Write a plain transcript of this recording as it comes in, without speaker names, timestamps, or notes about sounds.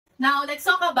Now, let's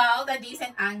talk about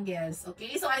adjacent angles.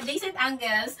 Okay, so adjacent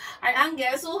angles are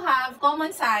angles who have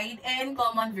common side and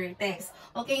common vertex.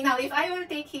 Okay, now if I will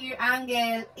take here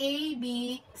angle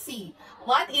ABC,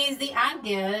 what is the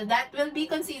angle that will be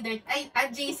considered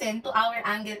adjacent to our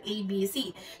angle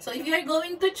ABC? So if you are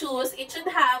going to choose, it should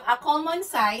have a common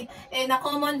side and a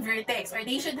common vertex, or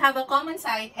they should have a common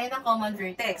side and a common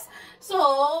vertex.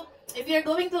 So if you're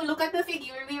going to look at the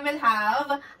figure, we will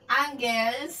have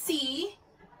angle CBD.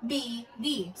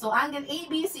 So angle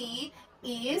ABC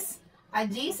is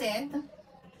adjacent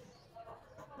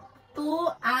to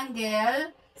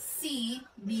angle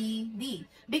CBD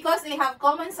because they have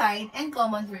common side and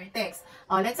common vertex.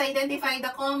 Let's identify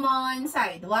the common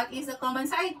side. What is the common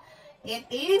side? It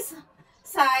is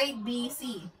side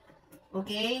BC.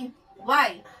 Okay?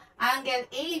 Why? Angle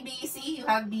ABC, you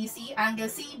have BC. Angle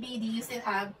CBD, you still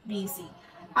have BC.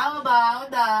 How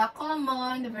about the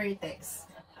common vertex?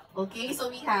 Okay, so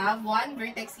we have one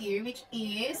vertex here which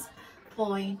is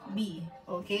point B.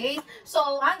 Okay,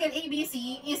 so angle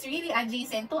ABC is really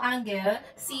adjacent to angle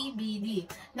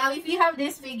CBD. Now, if you have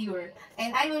this figure,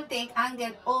 and I will take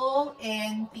angle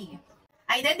ONP.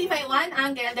 Identify one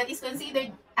angle that is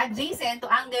considered adjacent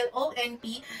to angle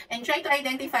ONP and try to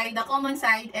identify the common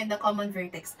side and the common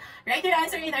vertex. Write your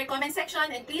answer in our comment section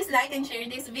and please like and share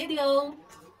this video.